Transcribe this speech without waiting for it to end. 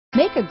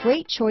Make a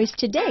great choice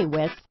today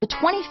with the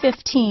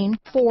 2015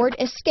 Ford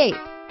Escape.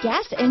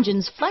 Gas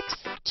engines flex,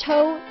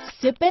 tow,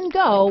 sip and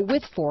go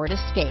with Ford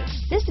Escape.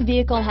 This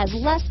vehicle has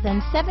less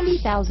than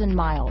 70,000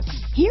 miles.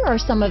 Here are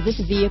some of this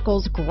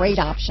vehicle's great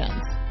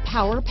options: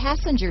 power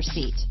passenger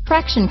seat,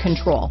 traction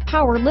control,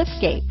 power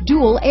liftgate,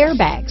 dual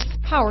airbags,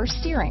 power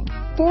steering,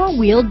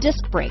 four-wheel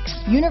disc brakes,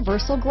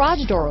 universal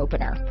garage door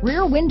opener,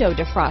 rear window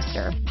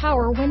defroster,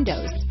 power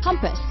windows,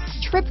 compass,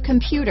 trip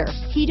computer,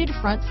 heated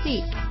front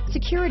seats,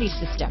 security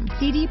system,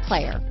 CD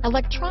player,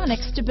 electronic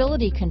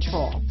stability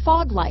control,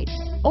 fog lights,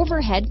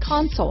 overhead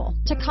console,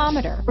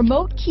 tachometer,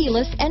 remote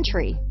keyless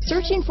entry.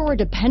 Searching for a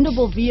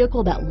dependable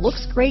vehicle that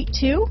looks great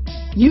too?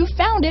 You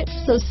found it,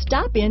 so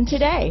stop in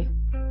today.